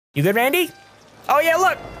You good, Randy? Oh yeah,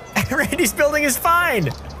 look. Randy's building is fine.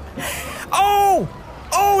 Oh,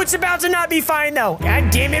 it's about to not be fine though.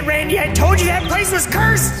 God damn it, Randy. I told you that place was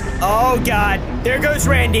cursed. Oh God, there goes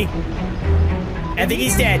Randy. I think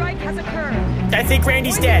he's dead. I think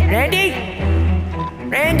Randy's dead. Randy?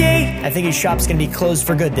 I think his shop's gonna be closed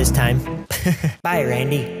for good this time. Bye,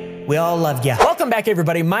 Randy. We all loved ya. Welcome back,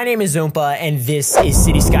 everybody. My name is Zoompa, and this is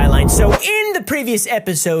City Skylines. So in the previous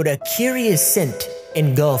episode, a curious scent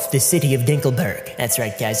engulfed the city of Dinkelberg. That's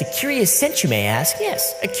right, guys. A curious scent, you may ask.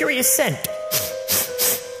 Yes, a curious scent.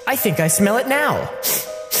 I think I smell it now.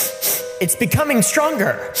 It's becoming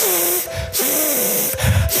stronger.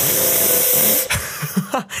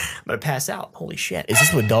 I'm gonna pass out. Holy shit. Is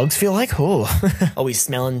this what dogs feel like? Oh, always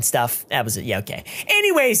smelling stuff. That was it. Yeah, okay.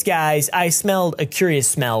 Anyways, guys, I smelled a curious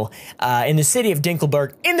smell in the city of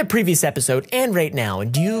Dinkelberg in the previous episode and right now.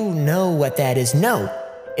 Do you know what that is? No,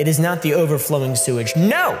 it is not the overflowing sewage.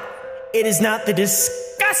 No, it is not the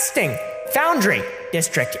disgusting Foundry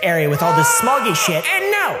District area with all this smoggy shit.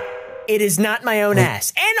 And no, it is not my own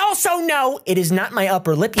ass. And also, no, it is not my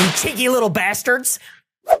upper lip, you cheeky little bastards.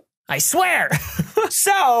 I swear.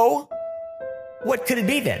 So, what could it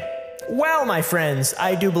be then? Well, my friends,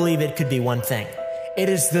 I do believe it could be one thing. It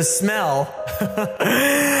is the smell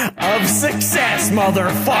of success,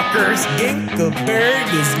 motherfuckers.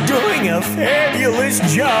 Dinkelberg is doing a fabulous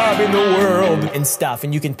job in the world and stuff.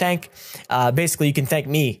 And you can thank, basically you can thank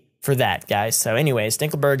me for that, guys. So anyways,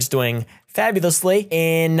 Dinkelberg's doing fabulously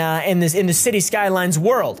in the City Skylines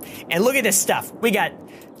world. And look at this stuff. We got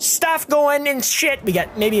stuff going and shit. We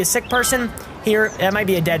got maybe a sick person here. That might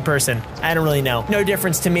be a dead person. I don't really know. No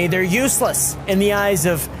difference to me. They're useless in the eyes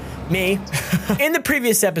of me. In the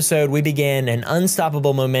previous episode, we began an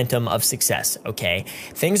unstoppable momentum of success, okay?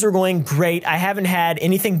 Things are going great. I haven't had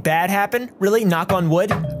anything bad happen, really, knock on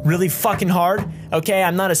wood, really fucking hard, okay?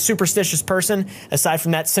 I'm not a superstitious person, aside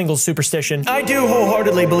from that single superstition. I do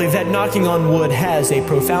wholeheartedly believe that knocking on wood has a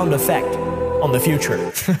profound effect on the future.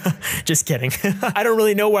 Just kidding. I don't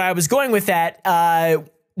really know where I was going with that.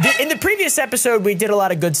 In the previous episode, we did a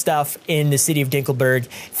lot of good stuff in the city of Dinkelberg.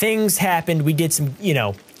 Things happened. We did some, you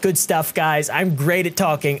know, good stuff, guys. I'm great at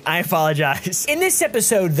talking. I apologize. In this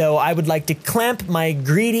episode, though, I would like to clamp my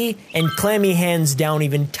greedy and clammy hands down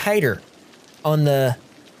even tighter on the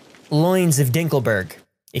loins of Dinkelberg,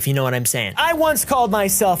 if you know what I'm saying. I once called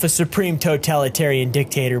myself a supreme totalitarian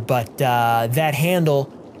dictator, but that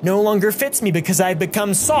handle no longer fits me because I've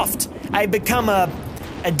become soft. I've become a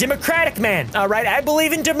democratic man, all right? I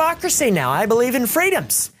believe in democracy now. I believe in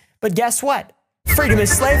freedoms. But guess what? Freedom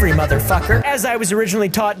is slavery, motherfucker. As I was originally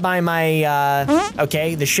taught by my,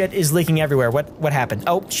 okay, the shit is leaking everywhere. What happened?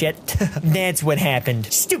 Oh, shit. That's what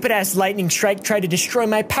happened. Stupid-ass lightning strike tried to destroy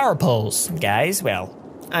my power poles. Guys, well,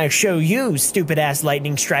 I'll show you, stupid-ass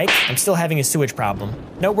lightning strike. I'm still having a sewage problem.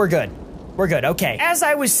 No, we're good. We're good, okay. As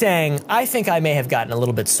I was saying, I think I may have gotten a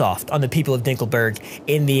little bit soft on the people of Dinkelberg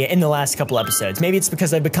in the last couple episodes. Maybe it's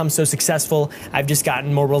because I've become so successful, I've just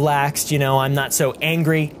gotten more relaxed, you know, I'm not so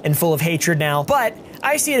angry and full of hatred now, but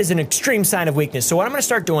I see it as an extreme sign of weakness. So what I'm gonna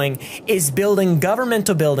start doing is building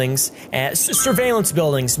governmental buildings, surveillance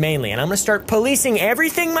buildings mainly, and I'm gonna start policing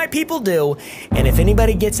everything my people do, and if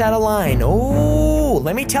anybody gets out of line, oh,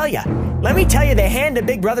 let me tell you, the hand of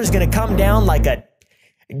Big Brother's gonna come down like a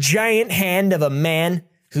giant hand of a man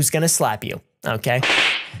who's gonna slap you, okay?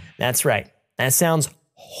 That's right. That sounds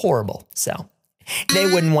horrible, so they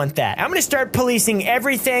wouldn't want that. I'm gonna start policing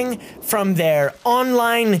everything from their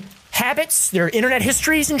online habits, their internet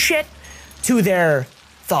histories and shit, to their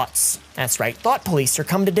thoughts. That's right. Thought police are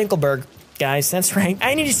coming to Dinkelberg, guys. That's right.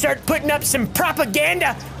 I need to start putting up some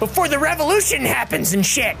propaganda before the revolution happens and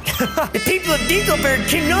shit. The people of Dinkelberg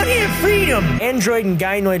cannot have freedom. Android and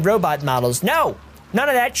gynoid robot models, no. None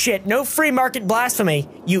of that shit. No free market blasphemy,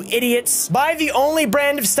 you idiots. Buy the only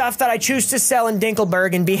brand of stuff that I choose to sell in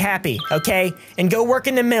Dinkelberg and be happy, okay? And go work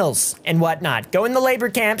in the mills and whatnot. Go in the labor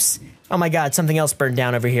camps. Oh my god, something else burned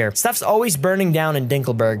down over here. Stuff's always burning down in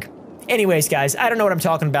Dinkelberg. Anyways, guys, I don't know what I'm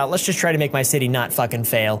talking about. Let's just try to make my city not fucking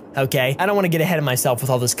fail, okay? I don't want to get ahead of myself with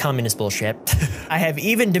all this communist bullshit. I have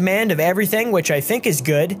even demand of everything, which I think is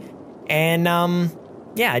good. And,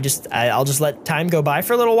 yeah, I'll just let time go by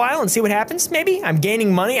for a little while and see what happens, maybe. I'm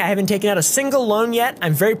gaining money. I haven't taken out a single loan yet.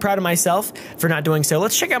 I'm very proud of myself for not doing so.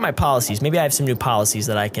 Let's check out my policies. Maybe I have some new policies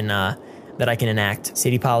that I can enact.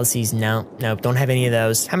 City policies, no, don't have any of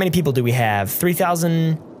those. How many people do we have?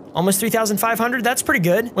 3,000, almost 3,500? That's pretty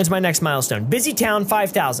good. When's my next milestone? Busy town,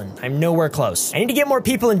 5,000. I'm nowhere close. I need to get more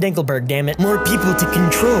people in Dinkelberg, damn it. More people to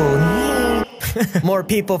control. More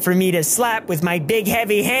people for me to slap with my big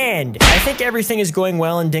heavy hand. I think everything is going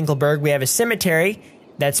well in Dinkelberg. We have a cemetery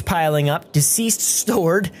that's piling up. Deceased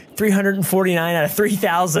stored, 349 out of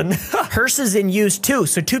 3,000. Hearses in use too.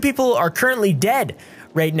 So 2 people are currently dead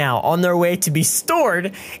right now on their way to be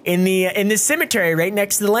stored in the cemetery right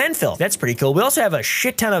next to the landfill. That's pretty cool. We also have a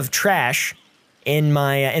shit ton of trash in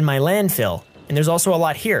my landfill. And there's also a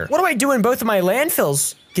lot here. What do I do when both of my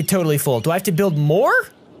landfills get totally full? Do I have to build more?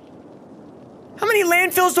 How many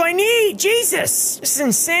landfills do I need? Jesus, this is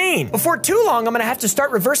insane. Before too long, I'm gonna have to start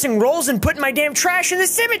reversing roles and putting my damn trash in the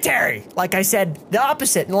cemetery. Like I said, the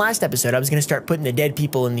opposite in the last episode. I was gonna start putting the dead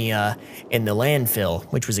people in the landfill,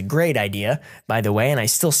 which was a great idea, by the way, and I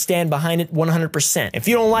still stand behind it 100%. If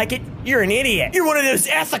you don't like it, you're an idiot. You're one of those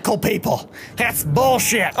ethical people. That's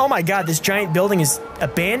bullshit. Oh my God, this giant building is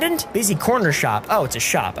abandoned? Busy corner shop. Oh, it's a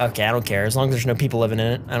shop. Okay, I don't care. As long as there's no people living in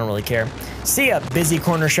it, I don't really care. See ya, busy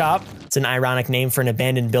corner shop. It's an ironic name for an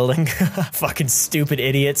abandoned building. Fucking stupid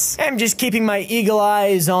idiots. I'm just keeping my eagle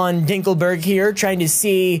eyes on Dinkelberg here, trying to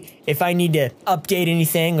see if I need to update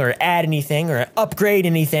anything or add anything or upgrade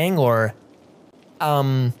anything or,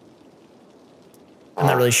 I'm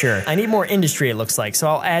not really sure. I need more industry, it looks like, so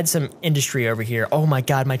I'll add some industry over here. Oh my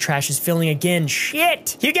God, my trash is filling again.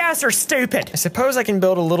 Shit! You guys are stupid! I suppose I can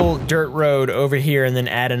build a little dirt road over here and then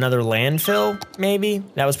add another landfill, maybe?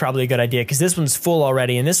 That was probably a good idea, because this one's full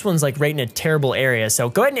already, and this one's like right in a terrible area. So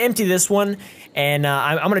go ahead and empty this one, and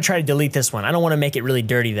I'm gonna try to delete this one. I don't wanna make it really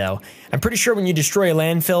dirty though. I'm pretty sure when you destroy a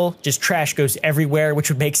landfill, just trash goes everywhere, which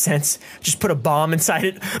would make sense. Just put a bomb inside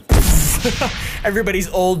it. Everybody's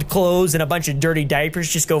old clothes and a bunch of dirty diapers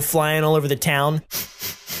just go flying all over the town.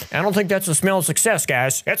 I don't think that's the smell of success,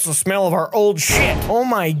 guys. That's the smell of our old shit. Oh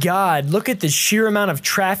my God, look at the sheer amount of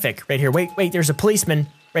traffic right here. Wait, there's a policeman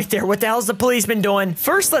right there. What the hell's the policeman doing?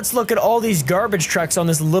 First, let's look at all these garbage trucks on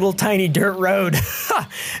this little tiny dirt road.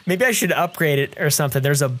 Maybe I should upgrade it or something.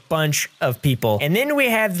 There's a bunch of people. And then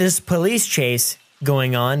we have this police chase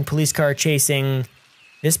going on. Police car chasing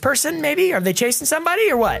this person, maybe? Are they chasing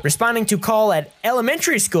somebody or what? Responding to call at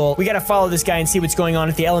elementary school. We gotta follow this guy and see what's going on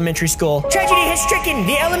at the elementary school. Tragedy has stricken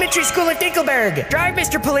the elementary school at Dinkelberg. Drive,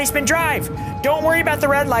 Mr. Policeman, drive. Don't worry about the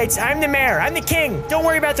red lights. I'm the mayor. I'm the king. Don't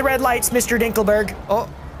worry about the red lights, Mr. Dinkelberg. Oh,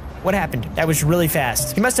 what happened? That was really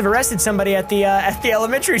fast. He must have arrested somebody at the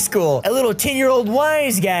elementary school. A little 10-year-old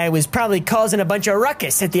wise guy was probably causing a bunch of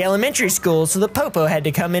ruckus at the elementary school, so the popo had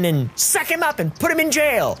to come in and suck him up and put him in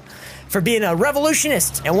jail for being a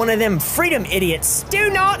revolutionist and one of them freedom idiots. Do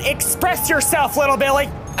not express yourself, little Billy.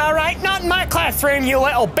 All right, not in my classroom, you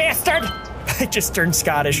little bastard. I just turned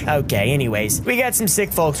Scottish. Okay, anyways, we got some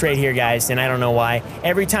sick folks right here, guys, and I don't know why.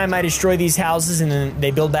 Every time I destroy these houses and then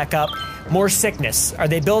they build back up, more sickness. Are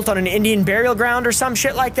they built on an Indian burial ground or some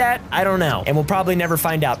shit like that? I don't know, and we'll probably never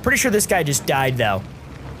find out. Pretty sure this guy just died, though.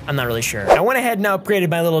 I'm not really sure. I went ahead and upgraded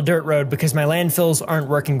my little dirt road because my landfills aren't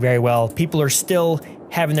working very well. People are still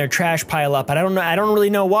having their trash pile up. I don't really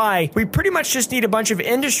know why. We pretty much just need a bunch of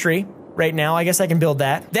industry right now. I guess I can build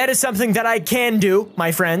that. That is something that I can do,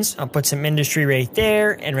 my friends. I'll put some industry right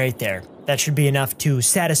there and right there. That should be enough to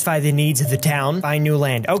satisfy the needs of the town. Buy new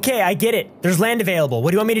land. Okay, I get it. There's land available.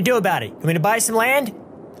 What do you want me to do about it? You want me to buy some land?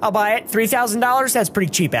 I'll buy it. $3,000? That's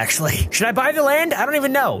pretty cheap, actually. Should I buy the land? I don't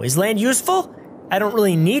even know. Is land useful? I don't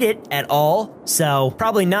really need it at all, so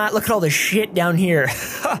probably not. Look at all the shit down here.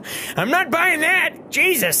 I'm not buying that.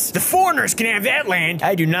 Jesus, the foreigners can have that land.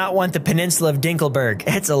 I do not want the peninsula of Dinkelberg.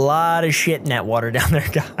 It's a lot of shit in that water down there,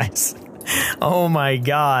 guys. Oh my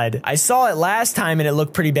God. I saw it last time and it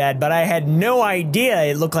looked pretty bad, but I had no idea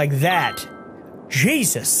it looked like that.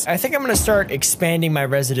 Jesus. I think I'm gonna start expanding my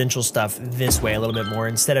residential stuff this way a little bit more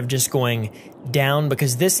instead of just going down,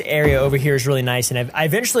 because this area over here is really nice, and I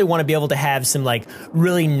eventually want to be able to have some like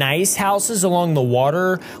really nice houses along the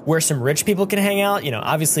water where some rich people can hang out. You know,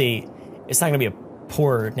 obviously it's not gonna be a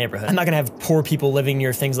poor neighborhood. I'm not gonna have poor people living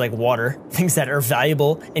near things like water, things that are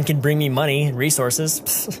valuable and can bring me money and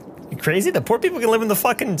resources. You crazy? The poor people can live in the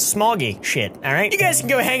fucking smoggy shit, all right? You guys can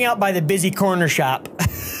go hang out by the busy corner shop.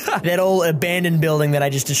 That old abandoned building that I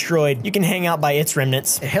just destroyed. You can hang out by its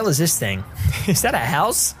remnants. The hell is this thing? Is that a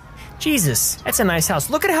house? Jesus, that's a nice house.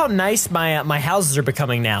 Look at how nice my houses are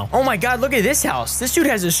becoming now. Oh my God, look at this house. This dude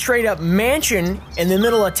has a straight up mansion in the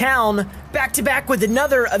middle of town, back to back with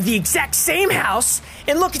another of the exact same house.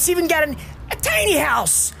 And look, it's even got a tiny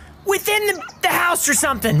house within the house or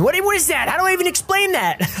something. What is that? How do I even explain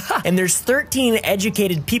that? And there's 13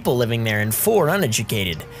 educated people living there and 4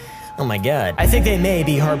 uneducated. Oh my God. I think they may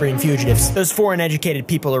be harboring fugitives. Those 4 uneducated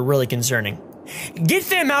people are really concerning. Get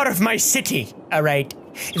them out of my city, all right?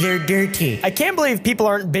 They're dirty. I can't believe people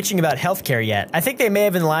aren't bitching about healthcare yet. I think they may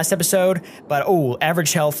have in the last episode, but oh,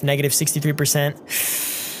 average health, negative 63%.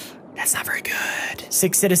 That's not very good.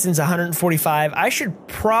 6 citizens, 145. I should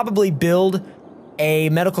probably build a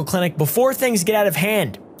medical clinic before things get out of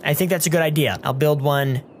hand. I think that's a good idea. I'll build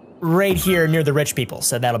one right here near the rich people,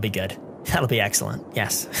 so that'll be good. That'll be excellent,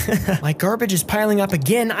 yes. My garbage is piling up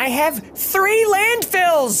again. I have 3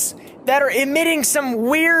 landfills that are emitting some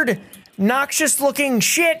weird, noxious looking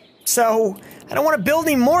shit, so I don't want to build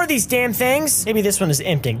any more of these damn things. Maybe this one is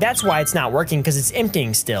emptying. That's why it's not working, because it's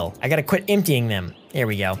emptying still. I gotta quit emptying them. There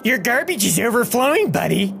we go. Your garbage is overflowing,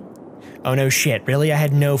 buddy. Oh no shit, really? I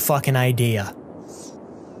had no fucking idea.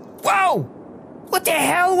 Whoa! What the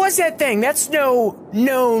hell was that thing? That's no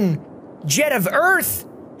known jet of Earth.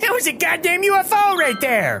 That was a goddamn UFO right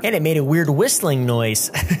there. And it made a weird whistling noise.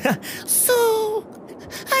 So,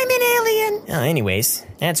 I'm an alien. Oh, anyways,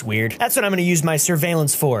 that's weird. That's what I'm gonna use my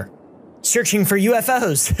surveillance for. Searching for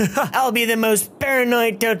UFOs. I'll be the most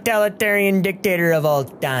paranoid totalitarian dictator of all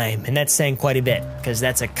time. And that's saying quite a bit, because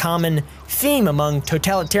that's a common theme among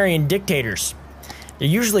totalitarian dictators. They're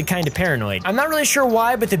usually kind of paranoid. I'm not really sure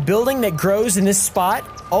why, but the building that grows in this spot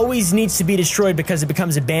always needs to be destroyed because it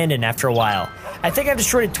becomes abandoned after a while. I think I've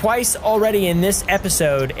destroyed it twice already in this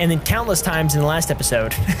episode, and then countless times in the last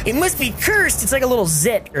episode. It must be cursed. It's like a little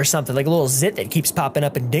zit or something, like a little zit that keeps popping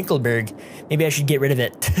up in Dinkelberg. Maybe I should get rid of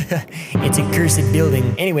it. It's a cursed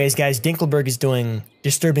building. Anyways, guys, Dinkelberg is doing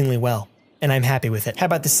disturbingly well, and I'm happy with it. How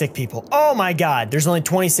about the sick people? Oh my God, there's only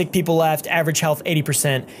 20 sick people left, average health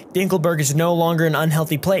 80%. Dinkelberg is no longer an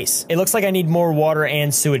unhealthy place. It looks like I need more water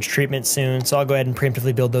and sewage treatment soon, so I'll go ahead and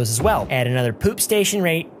preemptively build those as well. Add another poop station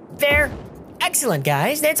right there. Excellent,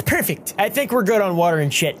 guys, that's perfect. I think we're good on water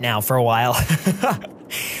and shit now for a while.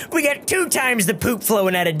 We got 2 times the poop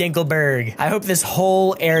flowing out of Dinkelberg. I hope this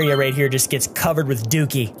whole area right here just gets covered with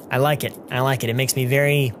dookie. I like it, I like it. It makes me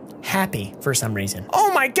very happy for some reason.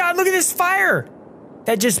 Oh my God, look at this fire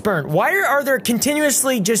that just burned. Why are there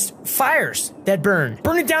continuously just fires that burn?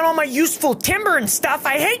 Burning down all my useful timber and stuff.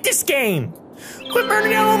 I hate this game. Quit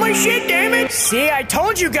burning down all my shit, damn it. See, I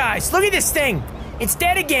told you guys. Look at this thing. It's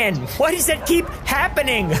dead again. Why does that keep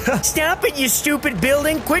happening? Stop it, you stupid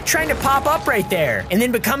building. Quit trying to pop up right there. And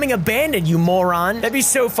then becoming abandoned, you moron. That'd be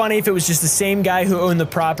so funny if it was just the same guy who owned the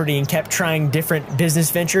property and kept trying different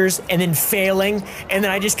business ventures and then failing. And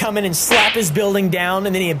then I just come in and slap his building down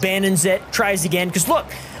and then he abandons it, tries again. Because look,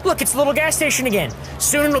 it's the little gas station again.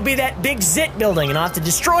 Soon it'll be that big zit building and I'll have to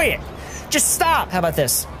destroy it. Just stop. How about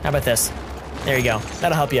this? How about this? There you go.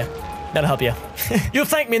 That'll help you. That'll help you. You'll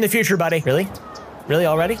thank me in the future, buddy. Really? Really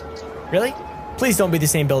already? Really? Please don't be the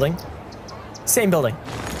same building. Same building.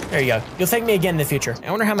 There you go. You'll thank me again in the future.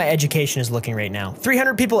 I wonder how my education is looking right now.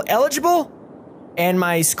 300 people eligible, and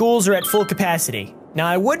my schools are at full capacity. Now,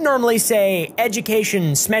 I would normally say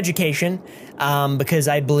education, smeducation, because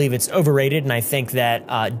I believe it's overrated, and I think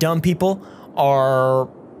that dumb people are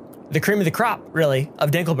the cream of the crop, really,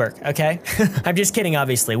 of Dinkelberg, okay? I'm just kidding,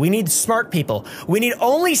 obviously. We need smart people. We need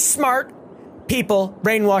only smart people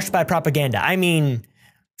brainwashed by propaganda. I mean,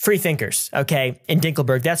 free thinkers, okay? In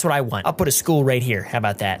Dinkelberg, that's what I want. I'll put a school right here. How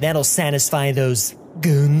about that? That'll satisfy those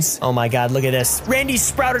goons. Oh my God, look at this. Randy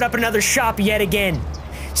sprouted up another shop yet again.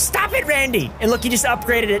 Stop it, Randy! And look, he just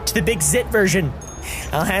upgraded it to the big zit version.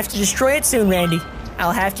 I'll have to destroy it soon, Randy.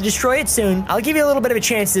 I'll have to destroy it soon. I'll give you a little bit of a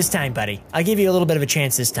chance this time, buddy. I'll give you a little bit of a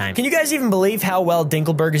chance this time. Can you guys even believe how well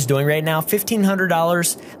Dinkelberg is doing right now?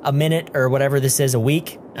 $1,500 a minute or whatever this is a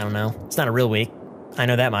week. I don't know. It's not a real week. I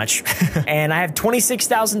know that much. And I have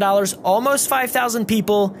 $26,000, almost 5,000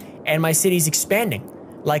 people, and my city's expanding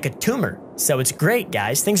like a tumor. So it's great,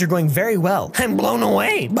 guys. Things are going very well. I'm blown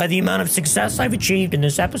away by the amount of success I've achieved in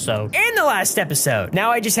this episode. And the last episode.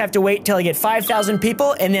 Now I just have to wait till I get 5,000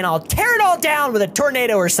 people, and then I'll tear it all down with a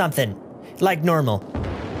tornado or something. Like normal.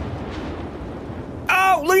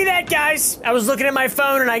 Oh, look at that, guys. I was looking at my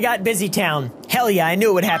phone and I got Busy Town. Hell yeah, I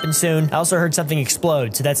knew it would happen soon. I also heard something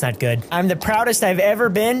explode, so that's not good. I'm the proudest I've ever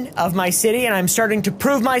been of my city, and I'm starting to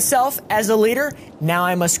prove myself as a leader. Now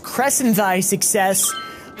I must crescent thy success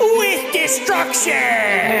with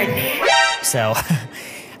destruction! So,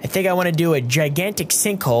 I think I want to do a gigantic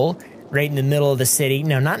sinkhole right in the middle of the city.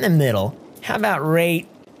 No, not in the middle. How about right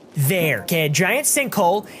there? Okay, a giant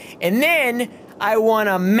sinkhole, and then I want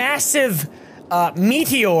a massive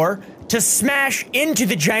meteor to smash into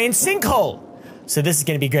the giant sinkhole. So this is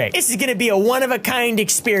going to be great. This is going to be a one-of-a-kind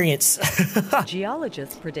experience.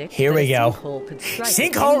 Geologists predict here we go. Sinkhole could strike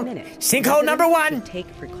sinkhole. Sinkhole number 1.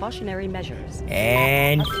 Take precautionary measures.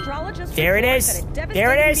 And there it is.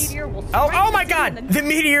 There it is. Oh my God! The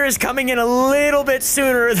meteor is coming in a little bit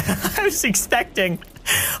sooner than I was expecting.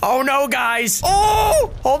 Oh no, guys!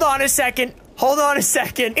 Oh, hold on a second. Hold on a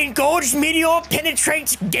second. Engorged meteor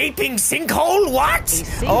penetrates gaping sinkhole?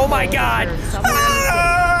 What? Oh my God. Stay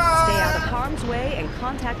out of harm's way and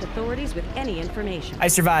contact authorities with any information. I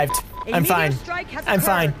survived. I'm fine. I'm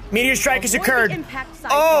fine. Meteor strike has occurred.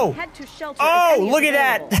 Oh! Oh, look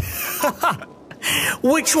at that.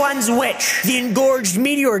 Which one's which? The engorged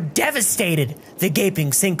meteor devastated the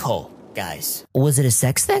gaping sinkhole, guys. Was it a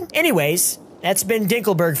sex thing? Anyways, that's been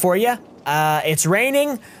Dinkleberg for you. It's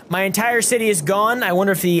raining. My entire city is gone. I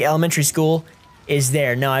wonder if the elementary school is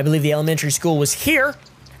there. No, I believe the elementary school was here.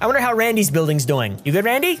 I wonder how Randy's building's doing. You good,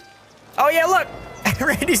 Randy? Oh, yeah, look.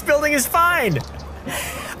 Randy's building is fine.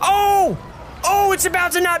 Oh! Oh, it's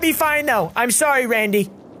about to not be fine, though. I'm sorry, Randy.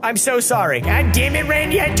 I'm so sorry. God damn it,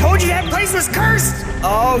 Randy. I told you that place was cursed.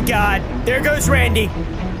 Oh, God. There goes Randy.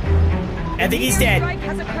 I think he's dead.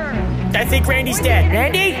 I think Randy's dead.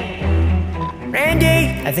 Randy?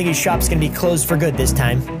 Randy? I think his shop's gonna be closed for good this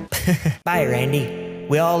time. Bye, Randy.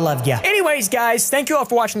 We all loved ya. Anyways, guys, thank you all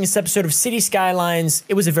for watching this episode of City Skylines.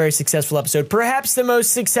 It was a very successful episode. Perhaps the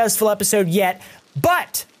most successful episode yet,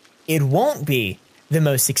 but it won't be the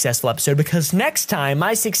most successful episode because next time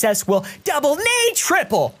my success will double, nay,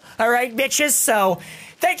 triple. All right, bitches? So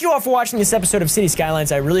thank you all for watching this episode of City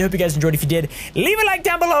Skylines. I really hope you guys enjoyed. If you did, leave a like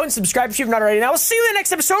down below and subscribe if you've not already. And I will see you in the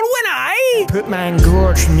next episode when I put my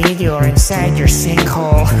engorged meteor inside your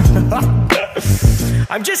sinkhole.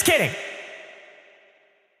 I'm just kidding.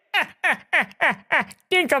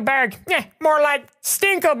 Dinkleberg. More like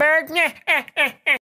Stinkleberg.